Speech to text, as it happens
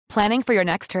Planning for your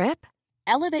next trip?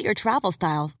 Elevate your travel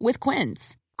style with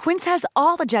Quince. Quince has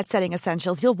all the jet-setting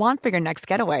essentials you'll want for your next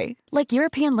getaway, like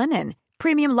European linen,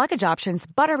 premium luggage options,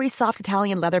 buttery soft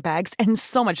Italian leather bags, and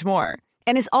so much more.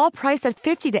 And is all priced at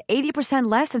 50 to 80%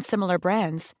 less than similar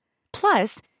brands.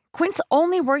 Plus, Quince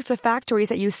only works with factories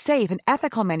that use safe and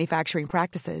ethical manufacturing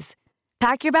practices.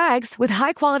 Pack your bags with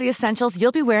high-quality essentials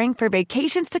you'll be wearing for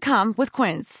vacations to come with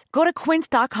Quince. Go to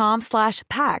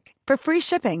quince.com/pack for free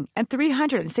shipping and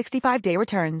 365-day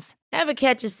returns. Ever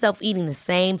catch yourself eating the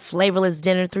same flavorless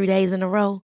dinner 3 days in a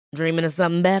row? Dreaming of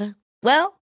something better?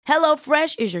 Well,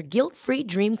 HelloFresh is your guilt-free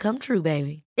dream come true,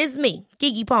 baby. It's me,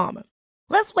 Keke Palmer.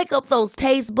 Let's wake up those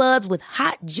taste buds with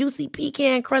hot, juicy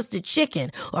pecan-crusted chicken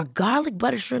or garlic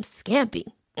butter shrimp scampi.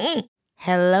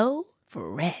 Hello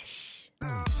Fresh.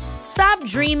 Stop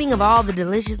dreaming of all the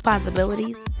delicious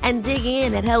possibilities and dig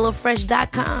in at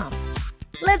HelloFresh.com.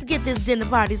 Let's get this dinner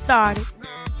party started.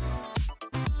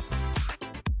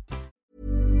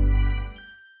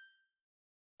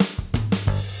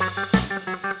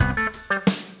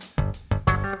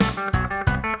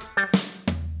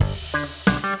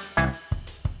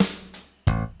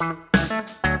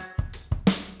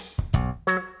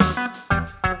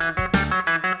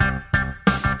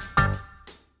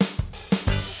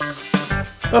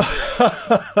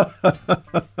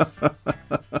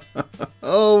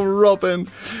 Oh, Robin,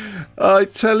 I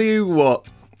tell you what,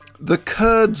 the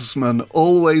Kurdsman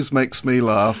always makes me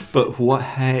laugh. But what?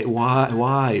 Hey,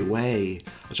 why? Way? I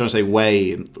was trying to say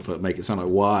way, but make it sound like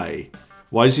why.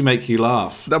 Why does he make you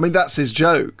laugh? I mean, that's his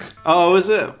joke. Oh, is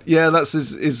it? Yeah, that's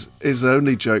his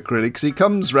only joke, really, because he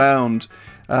comes round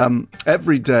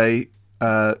every day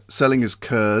selling his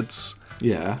curds.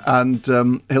 Yeah.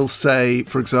 And he'll say,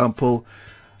 for example,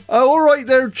 "Oh, all right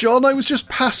there, John, I was just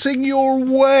passing your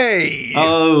way."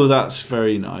 Oh, that's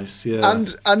very nice, yeah.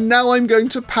 And now I'm going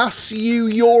to pass you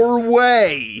your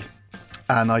way.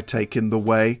 And I take in the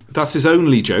way. That's his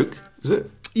only joke, is it?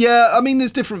 Yeah, I mean,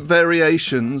 there's different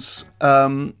variations.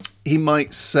 He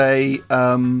might say,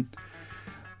 like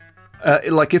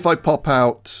if I pop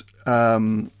out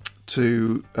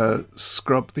to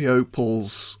scrub the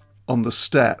opals on the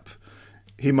step,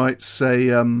 he might say,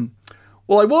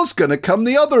 well, I was going to come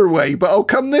the other way, but I'll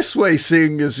come this way,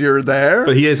 seeing as you're there.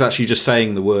 But he is actually just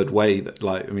saying the word way. That,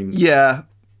 like, I mean, yeah,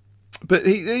 but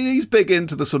he's big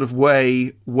into the sort of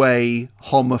way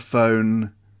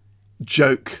homophone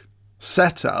joke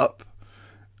setup.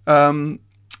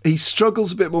 He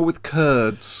struggles a bit more with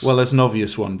curds. Well, there's an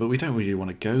obvious one, but we don't really want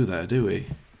to go there, do we?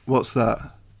 What's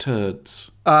that?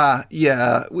 Turds. Ah,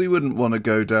 yeah, we wouldn't want to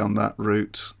go down that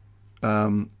route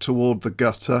toward the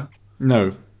gutter.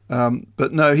 No.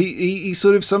 But no, he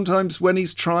sort of sometimes when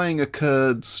he's trying a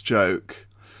curds joke,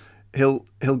 he'll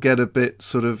get a bit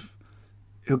sad,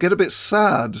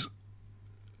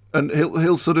 and he'll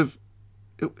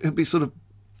be sort of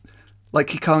like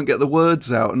he can't get the words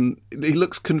out, and he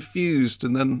looks confused,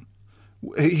 and then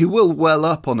he will well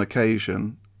up on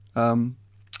occasion.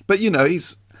 But you know,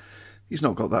 he's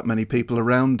not got that many people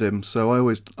around him, so I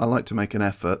like to make an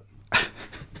effort,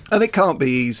 and it can't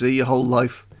be easy. Your whole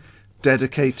life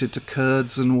dedicated to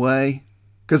curds and whey,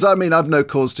 because I mean I've no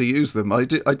cause to use them.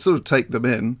 I'd sort of take them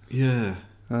in. Yeah.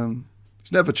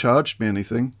 He's never charged me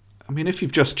anything. I mean, if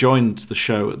you've just joined the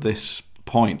show at this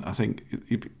point, I think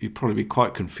you'd probably be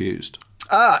quite confused.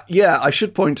 Yeah, I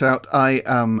should point out I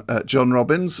am John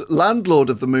Robbins, landlord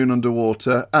of the Moon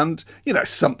Underwater, and, you know,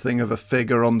 something of a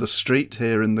figure on the street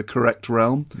here in the correct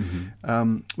realm,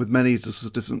 with many sort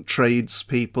of different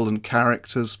tradespeople and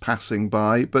characters passing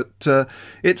by. But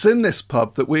it's in this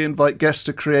pub that we invite guests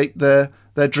to create their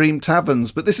dream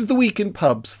taverns. But this is the Week in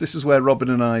Pubs. This is where Robin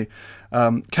and I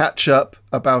catch up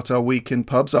about our week in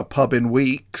pubs, our pub in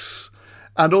weeks,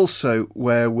 and also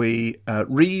where we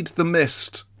read The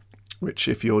Mist, which,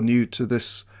 if you're new to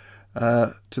this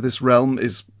realm,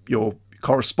 is your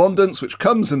correspondence, which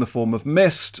comes in the form of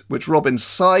mist, which Robin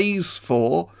sighs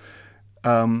for,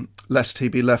 lest he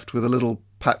be left with a little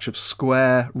patch of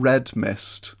square red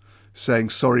mist, saying,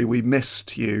 "Sorry, we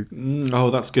missed you."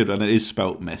 Oh, that's good. And it is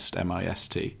spelt mist,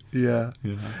 M-I-S-T. Yeah.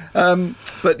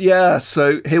 But yeah,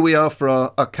 so here we are for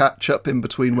our catch-up in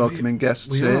between welcoming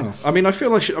guests here. I mean, I feel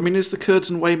like, is the Kurds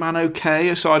and Whey man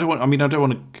okay? So I don't want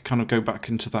to kind of go back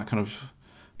into that kind of,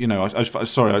 you know, I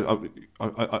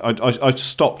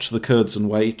stopped the Kurds and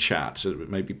Whey chat,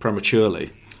 maybe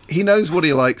prematurely. He knows what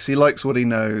he likes what he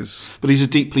knows. But he's a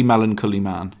deeply melancholy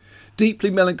man.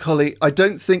 Deeply melancholy. I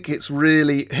don't think it's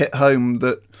really hit home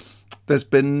that there's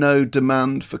been no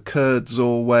demand for curds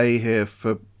or whey here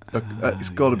for it's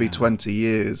got to be 20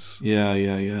 years.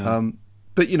 Yeah.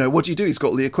 But you know, what do you do? He's got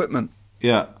all the equipment.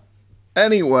 Yeah.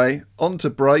 Anyway, on to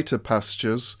brighter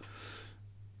pastures.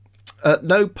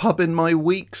 No pub in my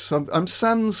weeks. I'm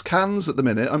sans cans at the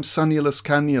minute. I'm sanulus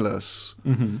cannulus,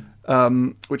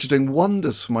 which are doing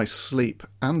wonders for my sleep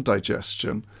and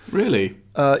digestion. Really?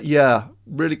 Yeah,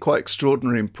 really quite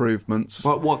extraordinary improvements.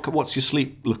 What's your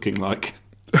sleep looking like?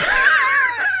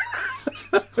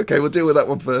 Okay, we'll deal with that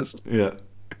one first. Yeah.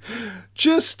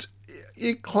 Just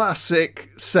your classic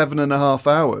 7.5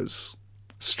 hours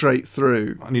straight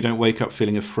through. And you don't wake up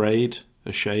feeling afraid,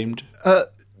 ashamed?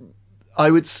 I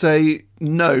would say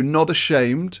no, not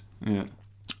ashamed. Yeah.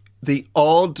 The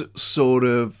odd sort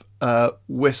of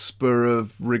whisper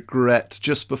of regret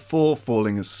just before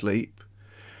falling asleep.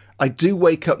 I do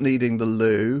wake up needing the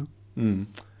loo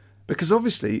because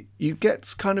obviously you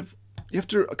have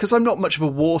to, because I'm not much of a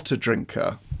water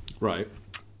drinker. Right.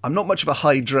 I'm not much of a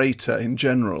hydrator in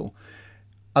general.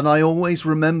 And I always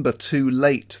remember too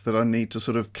late that I need to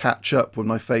sort of catch up when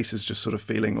my face is just sort of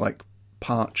feeling like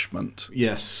parchment.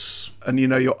 Yes. And, you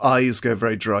know, your eyes go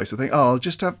very dry. So I think, I'll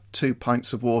just have 2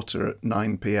 pints of water at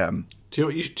 9 p.m. Do you know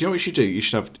what you should do? You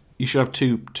should have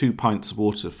two pints of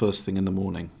water first thing in the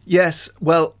morning. Yes.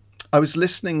 Well, I was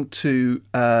listening to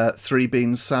Three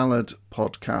Bean Salad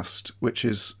podcast, which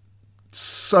is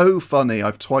so funny.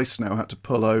 I've twice now had to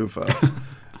pull over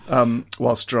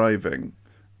whilst driving.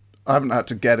 I haven't had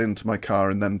to get into my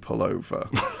car and then pull over.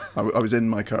 I was in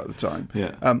my car at the time.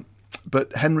 Yeah.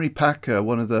 But Henry Packer,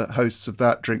 one of the hosts of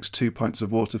that, drinks 2 pints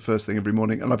of water first thing every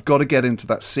morning. And I've got to get into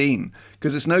that scene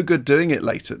because it's no good doing it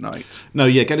late at night. No,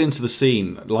 yeah, get into the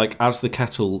scene. Like, as the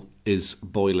kettle is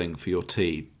boiling for your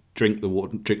tea, drink the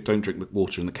water. Don't drink the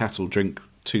water in the kettle. Drink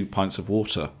 2 pints of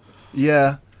water.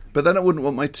 Yeah, but then I wouldn't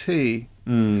want my tea.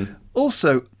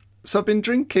 Also, so I've been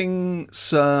drinking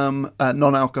some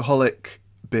non-alcoholic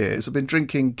beers. I've been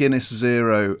drinking Guinness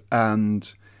Zero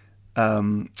and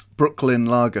Brooklyn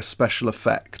Lager Special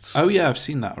Effects. Oh yeah, I've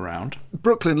seen that around.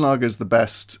 Brooklyn Lager is the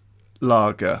best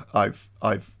lager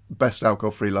best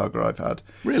alcohol-free lager I've had.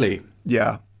 Really?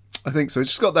 Yeah, I think so. It's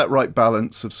just got that right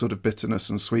balance of sort of bitterness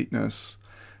and sweetness.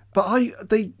 But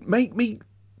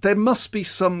there must be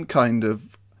some kind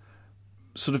of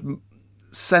sort of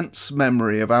sense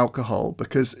memory of alcohol,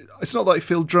 because it's not that I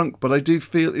feel drunk, but I do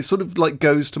feel it sort of like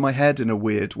goes to my head in a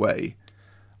weird way.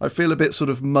 I feel a bit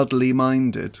sort of muddly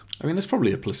minded. I mean, there's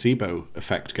probably a placebo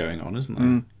effect going on, isn't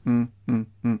there?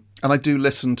 And I do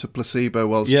listen to Placebo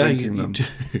whilst drinking them. Do.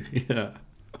 Yeah.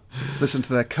 Listen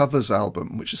to their covers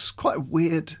album, which is quite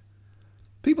weird.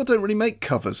 People don't really make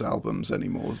covers albums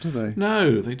anymore, do they?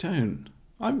 No, they don't.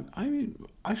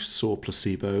 I saw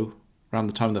Placebo around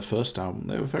the time of their first album.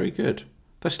 They were very good.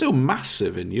 They're still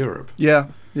massive in Europe. Yeah.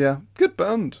 Good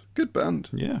band.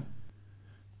 Yeah.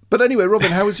 But anyway,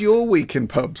 Robin, how was your week in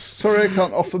pubs? Sorry I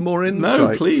can't offer more insights.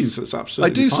 No, please, it's absolutely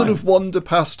I do fine. sort of wander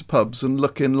past pubs and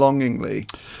look in longingly.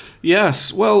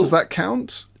 Yes, well... Does that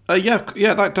count? Yeah,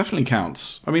 that definitely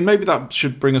counts. I mean, maybe that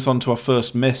should bring us on to our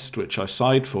first mist, which I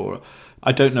sighed for.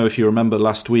 I don't know if you remember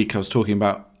last week I was talking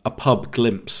about a pub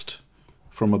glimpsed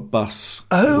from a bus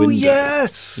window.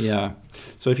 Yes! Yeah.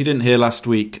 So if you didn't hear last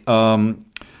week, I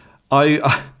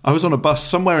was on a bus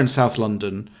somewhere in South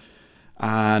London,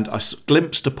 and I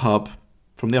glimpsed a pub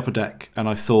from the upper deck, and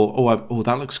I thought, oh,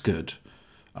 that looks good.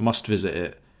 I must visit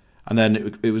it. And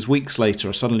then it was weeks later,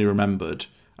 I suddenly remembered,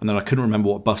 and then I couldn't remember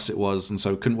what bus it was, and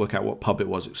so couldn't work out what pub it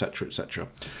was, etc., etc.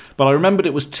 But I remembered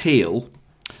it was teal.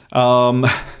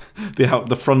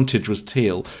 The frontage was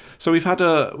teal. So we've had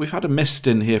a mist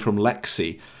in here from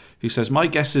Lexi, who says, my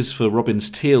guesses for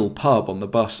Robin's teal pub on the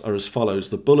bus are as follows: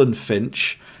 the Bull and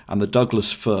Finch and the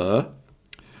Douglas Fir.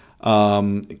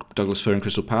 Douglas Fir in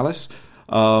Crystal Palace.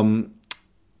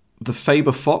 The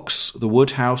Faber Fox, the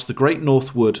Woodhouse, the Great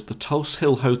North Wood, the Tulse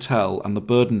Hill Hotel, and the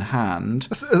Bird in Hand.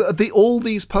 Are all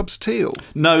these pubs teal?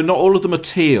 No, not all of them are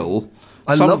teal.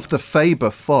 I love the Faber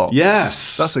Fox.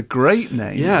 Yes. That's a great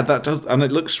name. Yeah, that does, and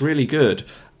it looks really good,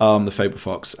 the Faber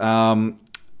Fox. And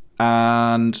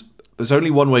there's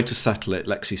only one way to settle it,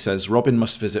 Lexi says. Robin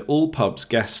must visit all pubs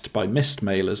guessed by mist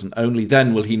mailers, and only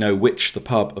then will he know which the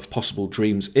pub of possible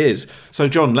dreams is. So,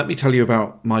 John, let me tell you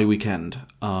about my weekend.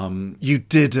 You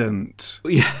didn't.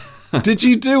 Yeah. Did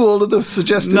you do all of the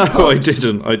suggested No, pubs? I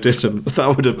didn't.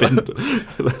 That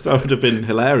would have been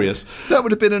hilarious. That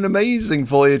would have been an amazing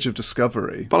voyage of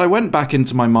discovery. But I went back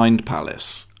into my mind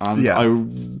palace, and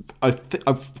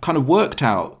I've kind of worked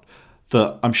out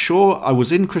that I'm sure I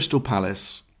was in Crystal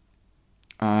Palace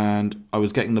and I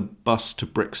was getting the bus to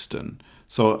Brixton.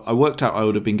 So I worked out I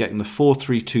would have been getting the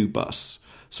 432 bus.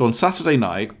 So on Saturday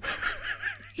night,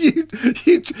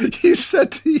 You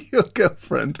said to your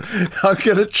girlfriend, "I'm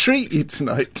going to treat you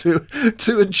tonight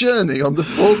to a journey on the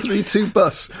 432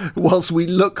 bus whilst we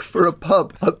look for a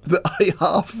pub that I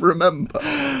half remember."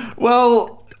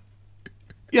 Well,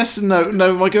 yes and no.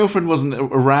 No, my girlfriend wasn't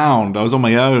around. I was on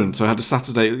my own, so I had a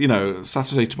Saturday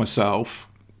to myself.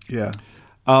 Yeah.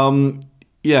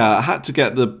 Yeah, I had to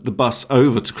get the bus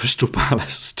over to Crystal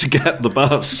Palace to get the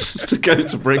bus to go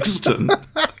to Brixton.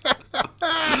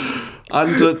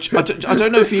 And I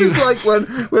don't know if This is like when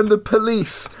the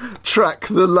police track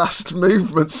the last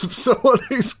movements of someone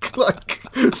who's like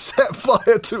set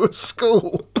fire to a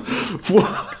school.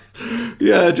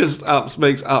 Yeah, it just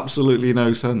makes absolutely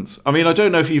no sense. I mean, I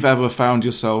don't know if you've ever found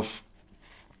yourself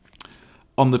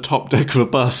on the top deck of a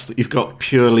bus that you've got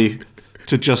purely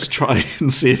to just try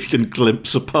and see if you can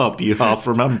glimpse a pub you half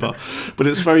remember. But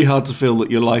it's very hard to feel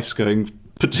that your life's going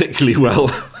particularly well.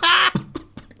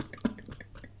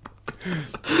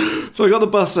 So I got the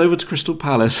bus over to Crystal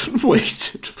Palace and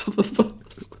waited for the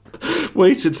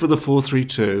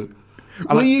 432.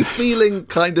 Were you feeling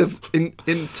kind of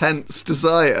intense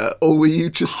desire, or were you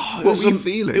just... what were you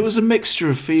feeling? It was a mixture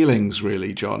of feelings,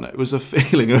 really, John. It was a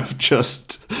feeling of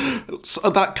just...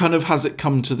 that kind of has it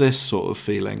come to this sort of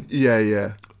feeling.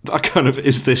 Yeah. That kind of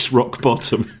is this rock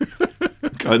bottom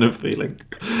kind of feeling.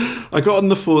 I got on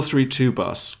the 432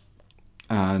 bus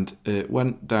and it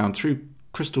went down through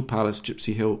Crystal Palace,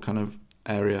 Gypsy Hill kind of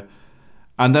area.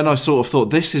 And then I sort of thought,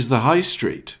 this is the high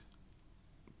street.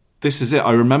 This is it.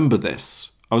 I remember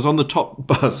this. I was on the top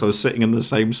bus. I was sitting in the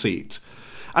same seat.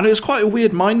 And it was quite a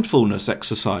weird mindfulness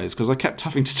exercise because I kept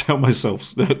having to tell myself,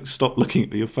 stop looking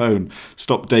at your phone,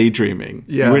 stop daydreaming.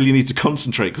 Yeah. You really need to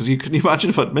concentrate because can you imagine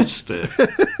if I'd missed it?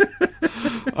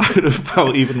 I would have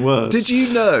felt even worse. Did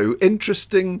you know,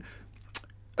 interesting,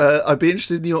 I'd be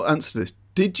interested in your answer to this.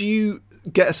 Did you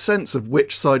get a sense of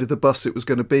which side of the bus it was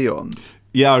going to be on?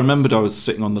 Yeah, I remembered I was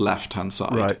sitting on the left-hand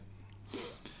side. Right.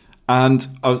 And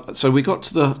so we got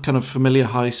to the kind of familiar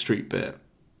high street bit.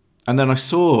 And then I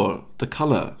saw the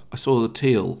colour. I saw the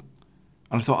teal.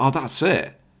 And I thought, oh, that's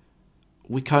it.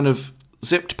 We kind of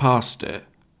zipped past it.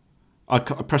 I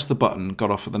pressed the button,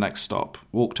 got off at the next stop,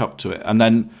 walked up to it. And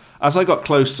then as I got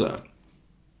closer,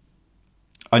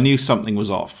 I knew something was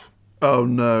off. Oh,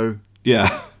 no.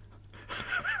 Yeah.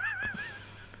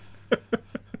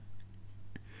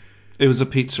 It was a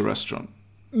pizza restaurant.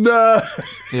 No.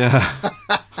 Yeah.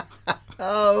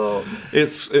 Oh.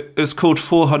 It's called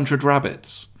 400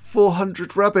 Rabbits.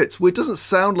 400 Rabbits. Well, it doesn't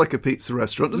sound like a pizza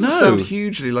restaurant. It doesn't No. sound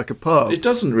hugely like a pub. It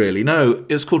doesn't really, no.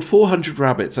 It's called 400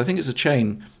 Rabbits. I think it's a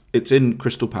chain. It's in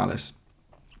Crystal Palace.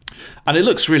 And it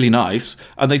looks really nice.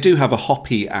 And they do have a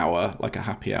hoppy hour, like a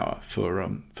happy hour for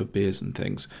beers and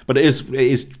things. But it's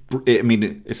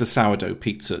a sourdough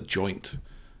pizza joint.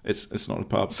 It's not a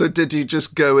pub. So did you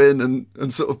just go in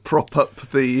and sort of prop up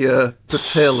the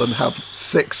till and have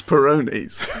 6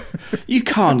 Peronis? You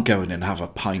can't go in and have a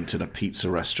pint in a pizza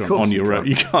restaurant on your own.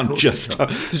 You can't just...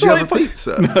 Did you have a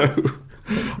pizza? No.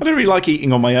 I don't really like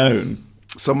eating on my own.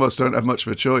 Some of us don't have much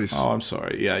of a choice. Oh, I'm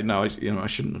sorry. Yeah, no, I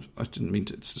shouldn't have. I didn't mean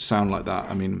to sound like that.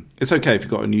 I mean, it's okay if you've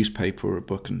got a newspaper or a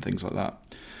book and things like that.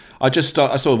 I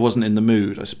sort of wasn't in the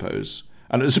mood, I suppose.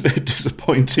 And it was a bit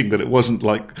disappointing that it wasn't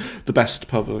like the best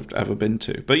pub I've ever been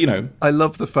to. But, I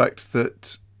love the fact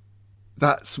that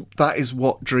that is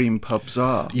what dream pubs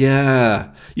are.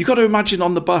 Yeah. You got to imagine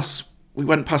on the bus, we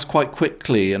went past quite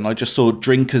quickly and I just saw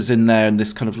drinkers in there and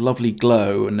this kind of lovely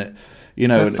glow and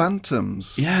They're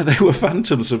phantoms. Yeah, they were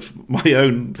phantoms of my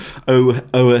own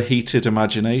overheated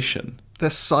imagination. They're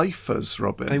ciphers,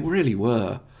 Robin. They really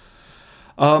were.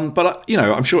 But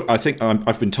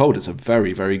I've been told it's a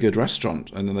very, very good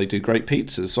restaurant, and then they do great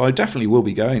pizzas. So I definitely will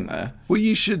be going there. Well,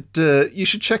 you should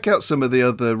check out some of the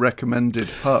other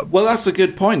recommended pubs. Well, that's a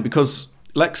good point because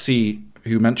Lexi,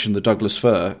 who mentioned the Douglas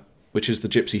Fir, which is the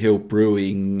Gypsy Hill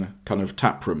Brewing kind of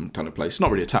tap room kind of place.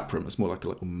 Not really a tap room; it's more like a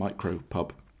little micro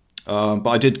pub. But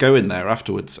I did go in there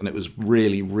afterwards, and it was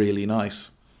really, really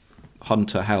nice.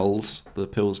 Hunter Hells, the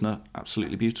Pilsner,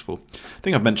 absolutely beautiful. I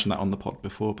think I've mentioned that on the pod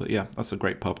before, but yeah, that's a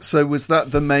great pub. So was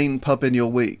that the main pub in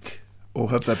your week?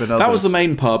 Or have there been others? That was the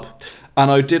main pub.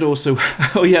 And I did also...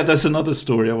 Oh yeah, there's another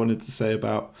story I wanted to say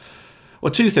about...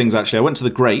 Well, 2 things actually. I went to the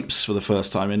Grapes for the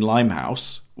first time in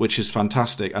Limehouse, which is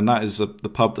fantastic. And that is the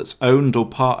pub that's owned or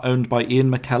part owned by Ian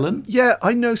McKellen. Yeah,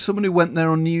 I know someone who went there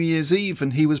on New Year's Eve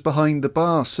and he was behind the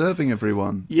bar serving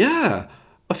everyone. Yeah.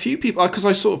 A few people, because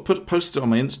I sort of posted it on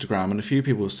my Instagram, and a few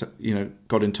people,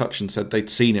 got in touch and said they'd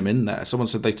seen him in there. Someone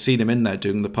said they'd seen him in there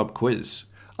doing the pub quiz.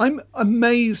 I'm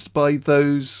amazed by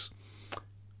those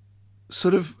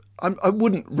sort of. I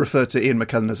wouldn't refer to Ian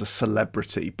McKellen as a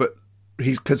celebrity, but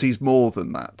he's more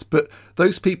than that. But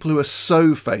those people who are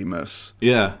so famous,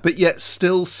 Yeah. but yet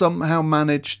still somehow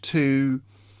manage to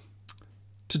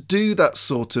do that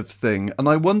sort of thing. And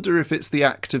I wonder if it's the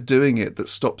act of doing it that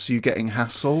stops you getting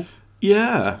hassle.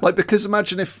 Yeah. Like, because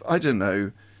imagine if, I don't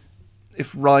know,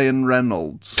 if Ryan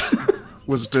Reynolds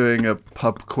was doing a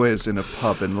pub quiz in a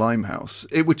pub in Limehouse,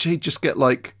 he'd just get,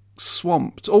 like,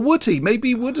 swamped. Or would he? Maybe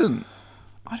he wouldn't.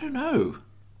 I don't know.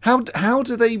 How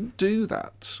do they do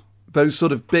that? Those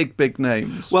sort of big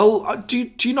names. Well, do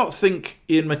you not think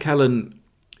Ian McKellen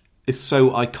is so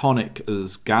iconic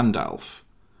as Gandalf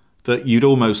that you'd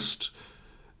almost...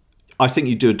 I think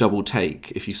you'd do a double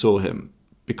take if you saw him.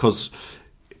 Because,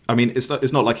 I mean, it's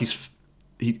not like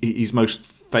he's most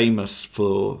famous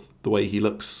for the way he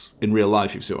looks in real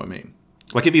life, if you see what I mean.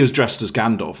 Like, if he was dressed as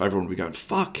Gandalf, everyone would be going,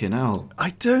 fucking hell.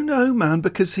 I don't know, man,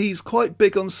 because he's quite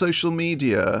big on social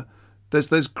media. There's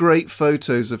those great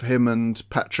photos of him and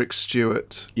Patrick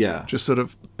Stewart. Yeah. Just sort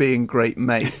of being great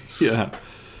mates. Yeah.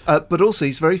 But also,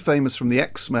 he's very famous from the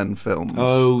X-Men films.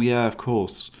 Oh, yeah, of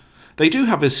course. They do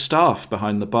have his staff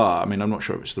behind the bar. I mean, I'm not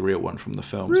sure if it's the real one from the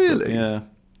films. Really? But yeah.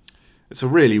 It's a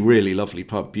really, really lovely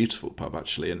pub. Beautiful pub,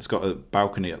 actually. And it's got a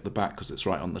balcony at the back because it's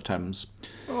right on the Thames.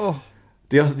 Oh.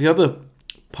 The other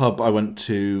pub I went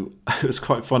to, it was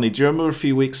quite funny. Do you remember a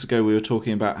few weeks ago we were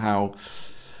talking about how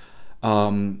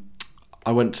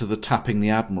I went to the Tapping the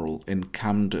Admiral in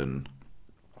Camden,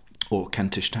 or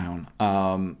Kentish Town,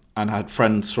 and I had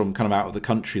friends from kind of out of the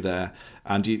country there,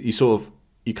 and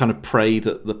you kind of pray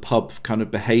that the pub kind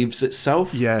of behaves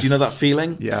itself. Yes. Do you know that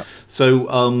feeling? Yeah. So,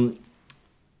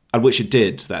 and which it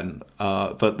did then.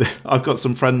 But I've got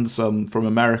some friends from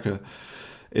America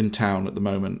in town at the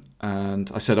moment, and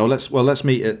I said, let's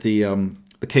meet at the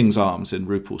King's Arms in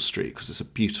Rupel Street because it's a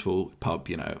beautiful pub,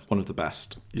 one of the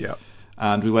best. Yeah.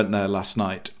 And we went there last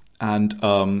night, and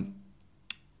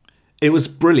it was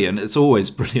brilliant. It's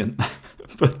always brilliant.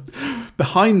 But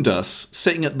behind us,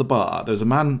 sitting at the bar, there's a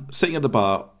man sitting at the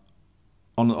bar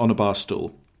on a bar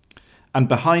stool, and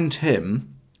behind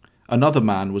him, another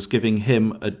man was giving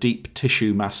him a deep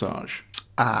tissue massage.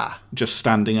 Just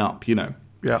standing up,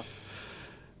 Yeah.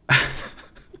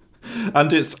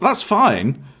 And that's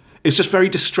fine. It's just very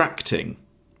distracting.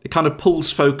 It kind of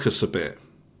pulls focus a bit.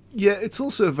 Yeah, it's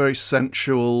also a very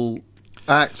sensual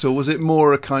act, or was it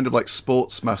more a kind of like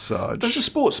sports massage? There's a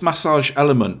sports massage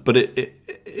element, but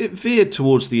it veered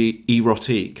towards the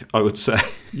erotique, I would say.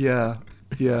 Yeah.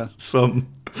 It's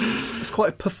quite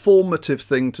a performative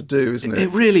thing to do, isn't it? It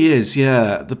really is,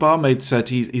 yeah. The barmaid said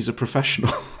he's a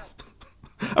professional.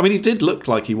 I mean, he did look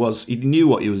like he knew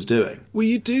what he was doing. Well,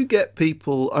 you do get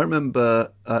people, I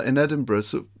remember in Edinburgh,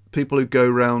 sort of people who go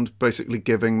around basically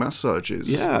giving massages.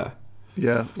 Yeah.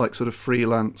 Yeah, like sort of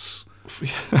freelance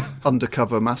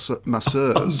undercover masseurs.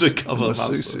 Undercover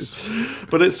masseuses.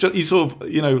 But it's just, you sort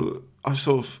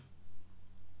of,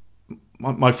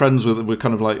 my friends were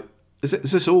kind of like,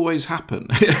 Does this always happen?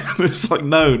 It's like,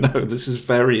 no, this is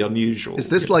very unusual. Is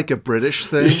this like a British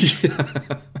thing?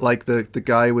 Yeah. Like the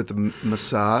guy with the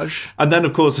massage? And then,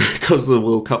 of course, because the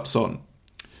World Cup's on,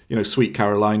 Sweet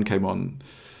Caroline came on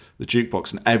the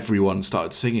jukebox and everyone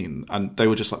started singing. And they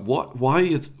were just like, what? Why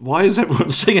is everyone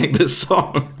singing this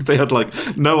song? They had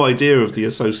like no idea of the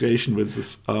association with,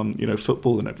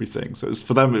 football and everything. So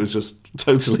for them, it was just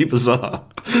totally bizarre.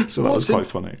 So that was quite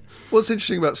funny. What's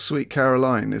interesting about Sweet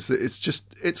Caroline is that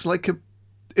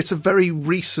it's a very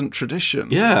recent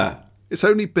tradition. Yeah. It's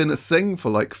only been a thing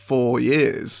for like 4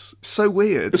 years. So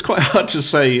weird. It's quite hard to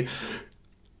say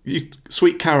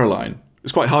Sweet Caroline.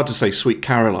 It's quite hard to say Sweet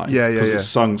Caroline. Yeah. Because it's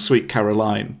sung Sweet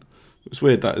Caroline. It's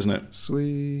weird that, isn't it?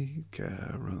 Sweet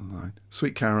Caroline.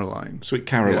 Sweet Caroline. Sweet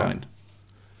Caroline. Yeah.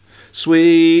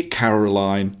 Sweet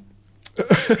Caroline.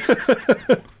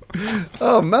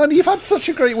 Oh man, you've had such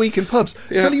a great week in pubs.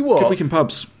 Yeah, Tell you what, good week in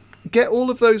pubs. Get all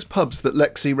of those pubs that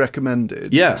Lexi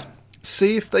recommended. Yeah.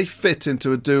 See if they fit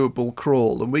into a doable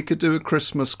crawl, and we could do a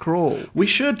Christmas crawl. We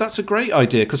should. That's a great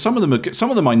idea because some of them are good.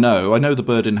 Some of them I know the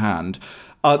Bird in Hand.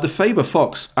 The Faber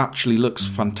Fox actually looks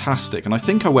fantastic, and I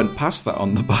think I went past that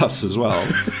on the bus as well.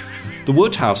 The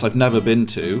Woodhouse I've never been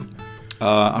to,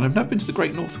 and I've never been to the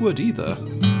Great North Wood either.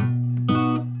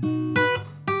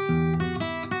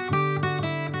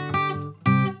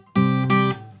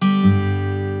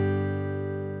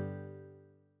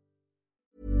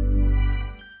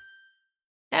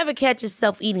 Ever catch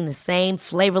yourself eating the same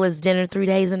flavorless dinner 3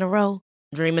 days in a row?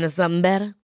 Dreaming of something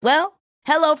better? Well,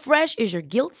 HelloFresh is your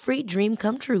guilt-free dream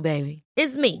come true, baby.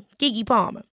 It's me, Keke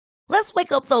Palmer. Let's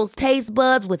wake up those taste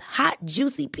buds with hot,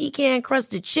 juicy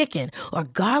pecan-crusted chicken or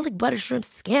garlic butter shrimp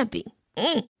scampi.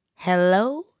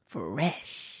 Hello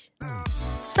Fresh.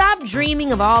 Stop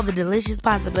dreaming of all the delicious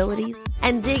possibilities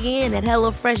and dig in at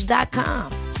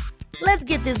HelloFresh.com. Let's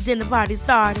get this dinner party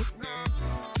started.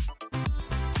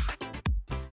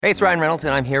 Hey, it's Ryan Reynolds,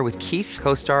 and I'm here with Keith,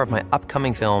 co-star of my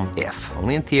upcoming film, If,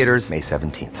 only in theaters May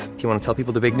 17th. Do you want to tell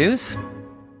people the big news?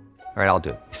 All right, I'll do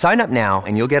it. Sign up now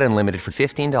and you'll get unlimited for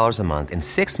 $15 a month and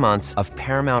 6 months of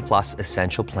Paramount Plus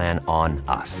Essential Plan on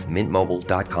us.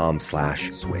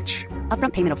 MintMobile.com/switch.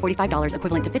 Upfront payment of $45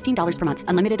 equivalent to $15 per month.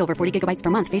 Unlimited over 40 gigabytes per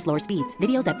month. Face lower speeds.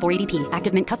 Videos at 480p.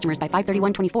 Active Mint customers by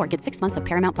 531.24 get 6 months of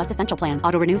Paramount Plus Essential Plan.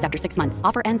 Auto renews after 6 months.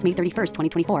 Offer ends May 31st,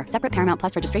 2024. Separate Paramount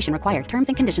Plus registration required. Terms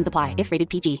and conditions apply if rated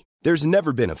PG. There's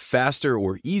never been a faster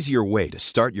or easier way to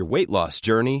start your weight loss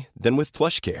journey than with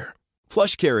PlushCare.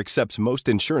 PlushCare accepts most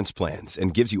insurance plans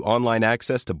and gives you online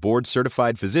access to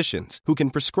board-certified physicians who can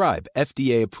prescribe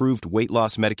FDA-approved weight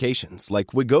loss medications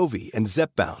like Wegovy and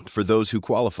Zepbound for those who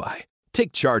qualify.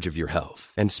 Take charge of your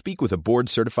health and speak with a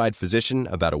board-certified physician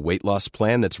about a weight loss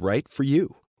plan that's right for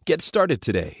you. Get started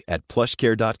today at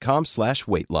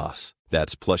plushcare.com/weight loss.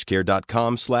 That's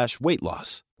plushcare.com/weight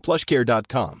loss.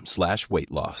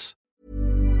 plushcare.com/weight loss.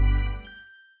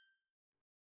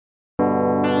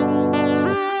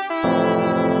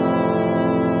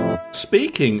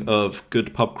 Speaking of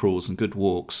good pub crawls and good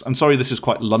walks, I'm sorry this is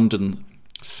quite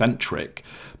London-centric,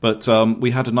 but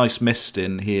we had a nice mist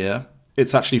in here.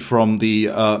 It's actually from the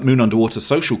Moon Underwater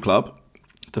Social Club,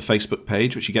 the Facebook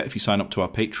page, which you get if you sign up to our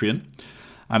Patreon.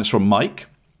 And it's from Mike,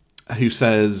 who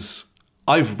says,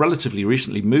 I've relatively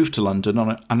recently moved to London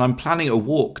and I'm planning a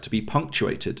walk to be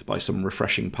punctuated by some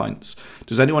refreshing pints.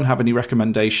 Does anyone have any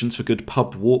recommendations for good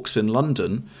pub walks in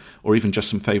London, or even just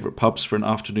some favourite pubs for an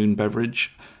afternoon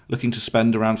beverage? Looking to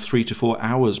spend around 3 to 4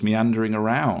 hours meandering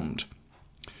around.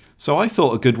 So I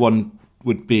thought a good one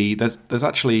would be, there's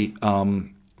actually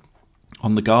on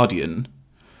The Guardian, do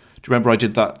you remember I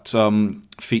did that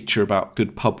feature about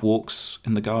good pub walks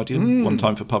in The Guardian, one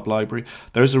time for Pub Library?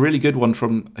 There is a really good one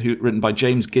written by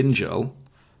James Gingell,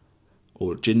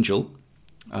 or Gingell,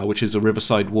 which is a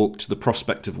riverside walk to the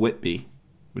Prospect of Whitby,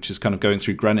 which is kind of going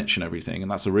through Greenwich and everything,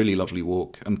 and that's a really lovely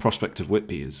walk. And Prospect of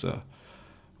Whitby is a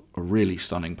really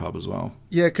stunning pub as well.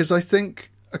 Yeah, because I think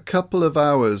a couple of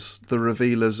hours, the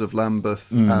Revealers of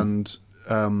Lambeth and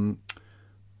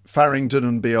Farringdon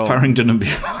and beyond.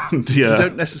 Yeah. You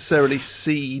don't necessarily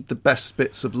see the best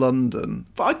bits of London.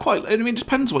 But it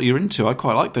depends what you're into. I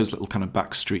quite like those little kind of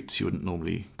back streets you wouldn't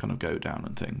normally kind of go down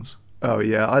and things. Oh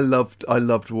yeah, I loved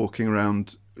walking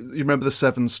around. You remember the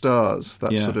Seven Stars?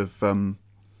 That sort of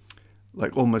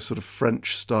like almost sort of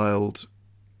French styled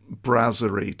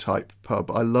brasserie type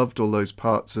pub. I loved all those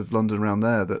parts of London around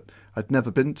there that I'd never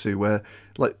been to, where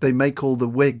like they make all the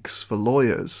wigs for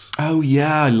lawyers. Oh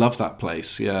yeah, I love that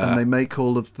place. Yeah, and they make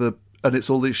and it's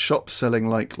all these shops selling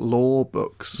like law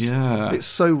books. Yeah, it's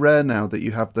so rare now that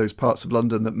you have those parts of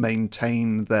London that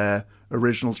maintain their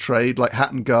original trade, like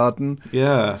Hatton Garden.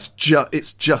 Yeah,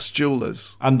 it's just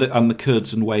jewellers and the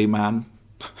Kurds and Way man.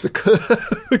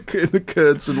 The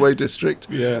Kurds and Way district.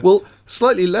 Yeah. Well,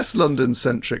 slightly less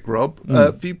London-centric, Rob.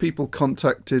 A few people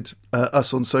contacted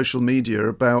us on social media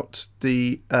about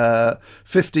the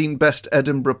 15 best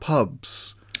Edinburgh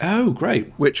pubs. Oh,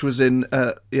 great. Which was in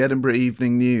the Edinburgh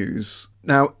Evening News.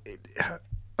 Now,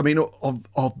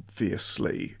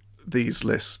 obviously, these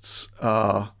lists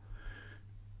are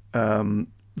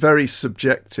very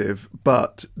subjective,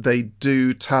 but they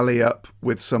do tally up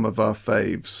with some of our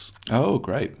faves. Oh,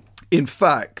 great. In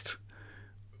fact,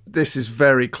 this is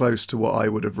very close to what I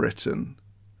would have written,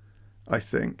 I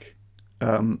think.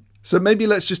 So maybe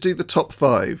let's just do the top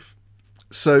 5.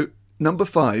 So, number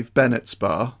 5, Bennett's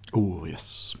Bar. Oh,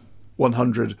 yes.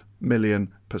 100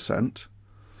 million %.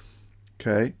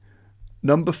 Okay.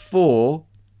 Number 4,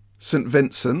 St.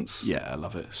 Vincent's. Yeah, I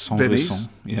love it. Vinny's.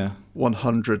 Yeah.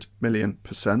 100 million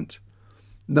 %.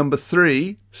 Number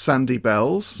 3, Sandy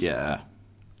Bell's. Yeah,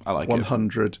 I like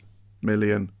 100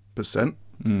 million %.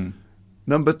 Mm.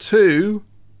 Number 2,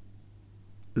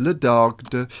 Le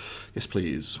Dagde. Yes,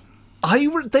 please.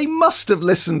 They must have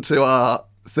listened to our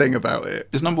thing about it.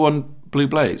 Is number 1 Blue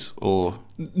Blaze or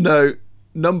no?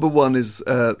 Number 1 is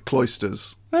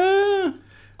Cloisters.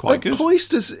 Quite good.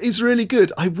 Cloisters is really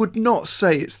good. I would not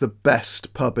say it's the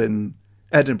best pub in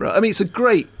Edinburgh. I mean, it's a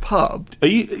great pub. Are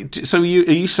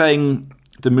you saying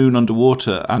the Moon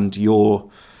Underwater and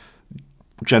your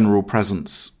general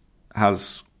presence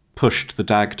has pushed the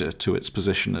Dagda to its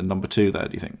position in number 2 there,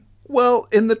 do you think? Well,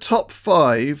 in the top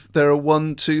 5, there are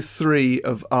 1, 2, 3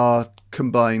 of our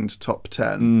combined top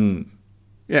 10.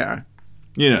 Yeah.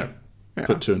 Yeah.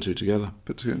 Put 2 and 2 together.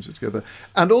 Put 2 and 2 together.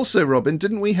 And also, Robin,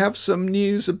 didn't we have some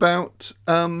news about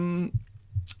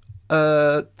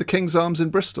the King's Arms in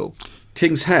Bristol.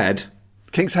 King's Head.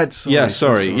 King's Head. Sorry, Yeah,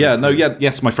 sorry. sorry.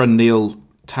 Yes. My friend Neil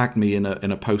tagged me in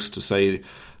a post to say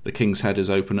the King's Head is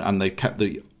open, and they've kept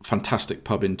the fantastic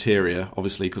pub interior,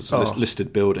 obviously, because it's a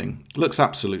listed building. It looks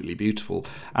absolutely beautiful.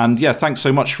 And yeah, thanks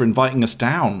so much for inviting us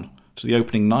down to the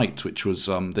opening night, which was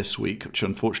this week, which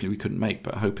unfortunately we couldn't make,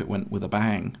 but I hope it went with a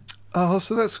bang. Oh,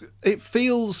 so it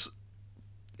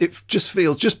just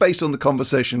feels, just based on the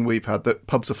conversation we've had, that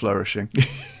pubs are flourishing.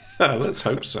 Let's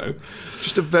hope so.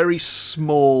 Just a very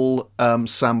small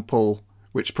sample,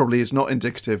 which probably is not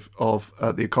indicative of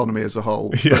the economy as a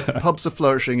whole. Yeah. But pubs are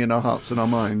flourishing in our hearts and our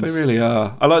minds. They really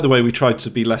are. I like the way we tried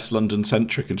to be less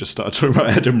London-centric and just started talking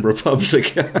about Edinburgh pubs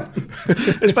again.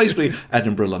 It's basically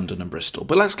Edinburgh, London and Bristol.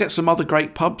 But let's get some other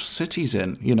great pub cities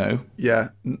in, you know. Yeah,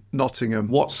 Nottingham.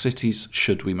 What cities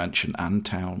should we mention, and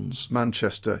towns?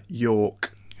 Manchester,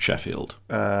 York. Sheffield.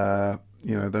 There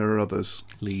are others.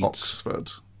 Leeds.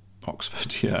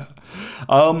 Oxford, yeah.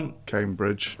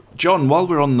 Cambridge. John, while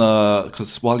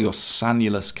you're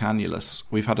sanulous canulous,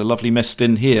 we've had a lovely mist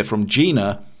in here from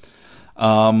Gina,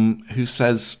 who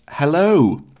says,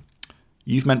 hello.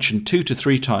 You've mentioned 2 to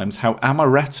 3 times how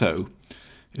amaretto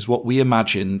is what we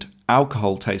imagined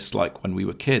alcohol tastes like when we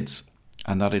were kids,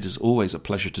 and that it is always a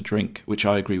pleasure to drink, which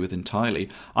I agree with entirely.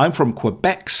 I'm from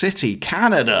Quebec City,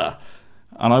 Canada,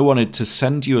 and I wanted to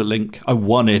send you a link. I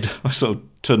sort of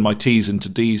turned my T's into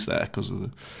D's there because of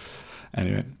the...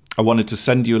 Anyway, I wanted to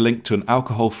send you a link to an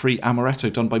alcohol-free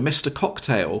amaretto done by Mr.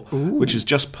 Cocktail, which is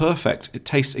just perfect. It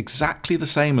tastes exactly the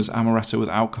same as amaretto with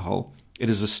alcohol. It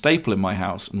is a staple in my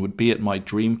house and would be at my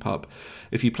dream pub.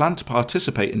 If you plan to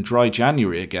participate in Dry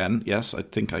January again, yes, I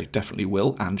think I definitely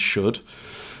will and should.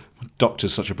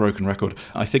 Doctor's such a broken record.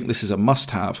 I think this is a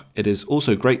must-have. It is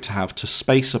also great to have to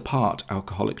space apart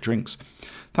alcoholic drinks.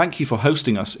 Thank you for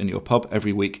hosting us in your pub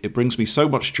every week. It brings me so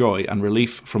much joy and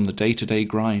relief from the day-to-day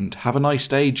grind. Have a nice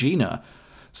day, Gina.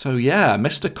 So yeah,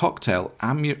 Mr. Cocktail,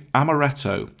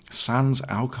 amaretto, sans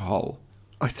alcohol.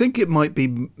 I think it might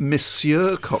be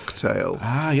Monsieur Cocktail.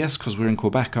 Ah, yes, because we're in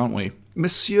Quebec, aren't we?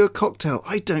 Monsieur Cocktail.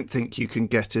 I don't think you can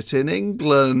get it in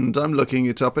England. I'm looking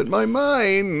it up in my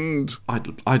mind.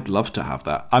 I'd love to have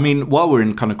that. I mean, while we're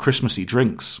in kind of Christmassy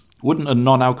drinks, wouldn't a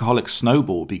non-alcoholic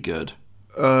snowball be good?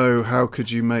 Oh, how could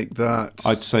you make that?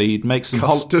 I'd say you'd make some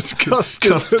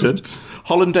custard,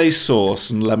 hollandaise sauce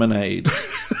and lemonade.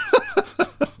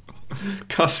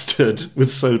 Custard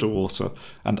with soda water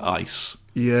and ice.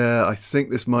 Yeah, I think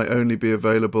this might only be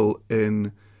available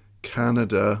in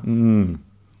Canada.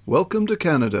 Welcome to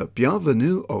Canada.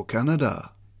 Bienvenue au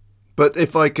Canada. But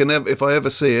if I ever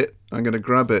see it, I'm going to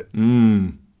grab it.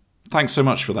 Thanks so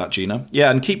much for that, Gina.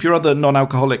 Yeah, and keep your other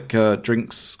non-alcoholic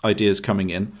drinks ideas coming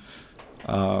in.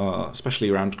 Especially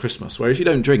around Christmas, where if you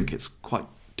don't drink, it's quite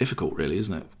difficult, really,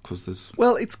 isn't it? Because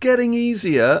well, it's getting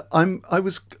easier. I'm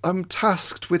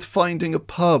tasked with finding a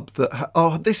pub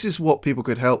that. This is what people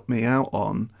could help me out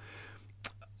on.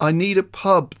 I need a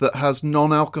pub that has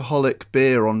non-alcoholic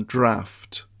beer on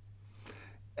draft.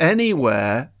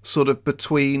 Anywhere sort of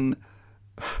between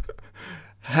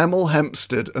Hemel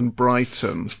Hempstead and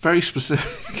Brighton. It's very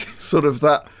specific. Sort of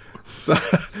that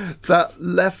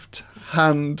left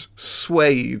hand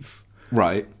swathe,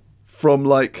 right, from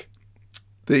like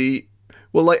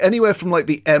anywhere from like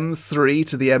the M3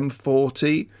 to the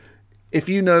M40. If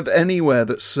you know of anywhere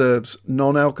that serves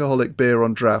non-alcoholic beer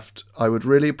on draft, I would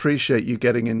really appreciate you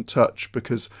getting in touch,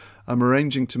 because I'm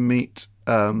arranging to meet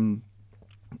a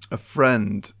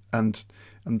friend, and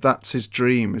that's his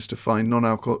dream, is to find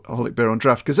non-alcoholic beer on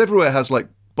draft, because everywhere has like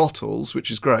bottles,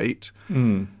 which is great.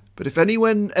 But if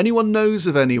anyone knows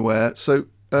of anywhere, so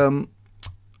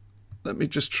let me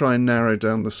just try and narrow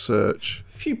down the search.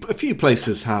 A few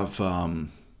places have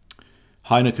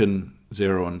Heineken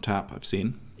Zero on tap, I've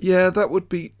seen. Yeah, that would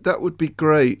be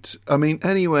great. I mean,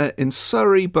 anywhere in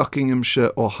Surrey,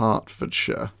 Buckinghamshire or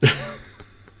Hertfordshire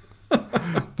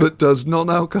that does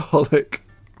non-alcoholic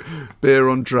beer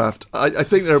on draft. I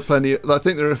think there are plenty. I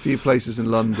think there are a few places in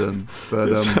London,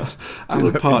 but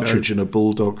Alan Partridge and a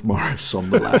Bulldog Morris on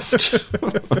the left.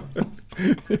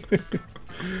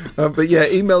 But yeah,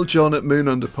 email John at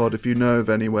moonunderpod if you know of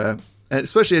anywhere, and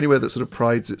especially anywhere that sort of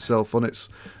prides itself on its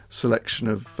selection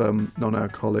of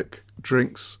non-alcoholic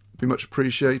drinks. Be much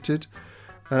appreciated.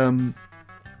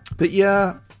 But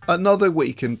yeah, another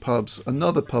week in pubs,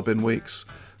 another pub in weeks.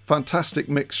 Fantastic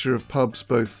mixture of pubs,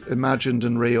 both imagined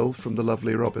and real, from the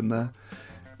lovely Robin there.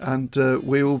 And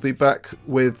we will be back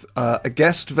with a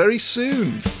guest very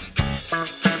soon.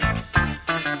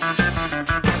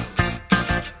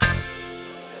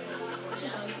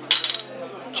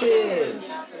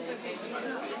 Cheers.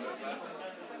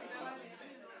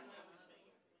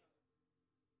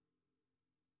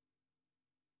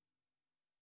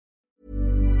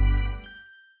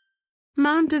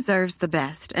 Mom deserves the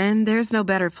best, and there's no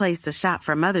better place to shop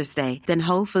for Mother's Day than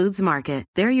Whole Foods Market.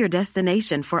 They're your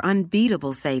destination for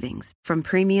unbeatable savings, from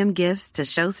premium gifts to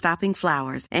show-stopping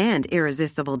flowers and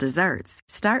irresistible desserts.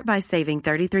 Start by saving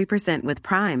 33% with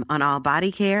Prime on all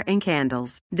body care and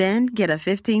candles. Then get a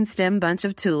 15-stem bunch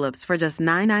of tulips for just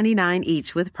 $9.99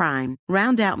 each with Prime.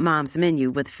 Round out Mom's menu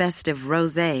with festive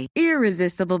rosé,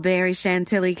 irresistible berry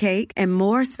chantilly cake, and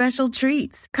more special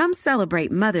treats. Come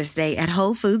celebrate Mother's Day at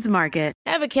Whole Foods Market.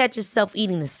 Ever catch yourself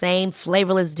eating the same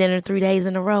flavorless dinner 3 days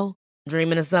in a row?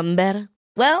 Dreaming of something better?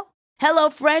 Well,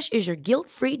 HelloFresh is your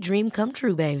guilt-free dream come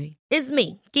true, baby. It's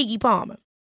me, Keke Palmer.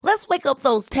 Let's wake up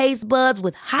those taste buds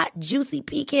with hot, juicy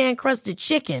pecan-crusted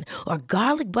chicken or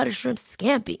garlic butter shrimp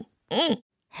scampi.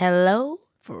 Hello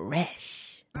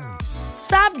Fresh.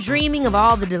 Stop dreaming of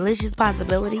all the delicious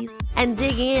possibilities and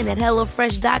dig in at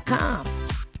HelloFresh.com.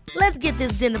 Let's get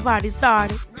this dinner party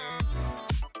started.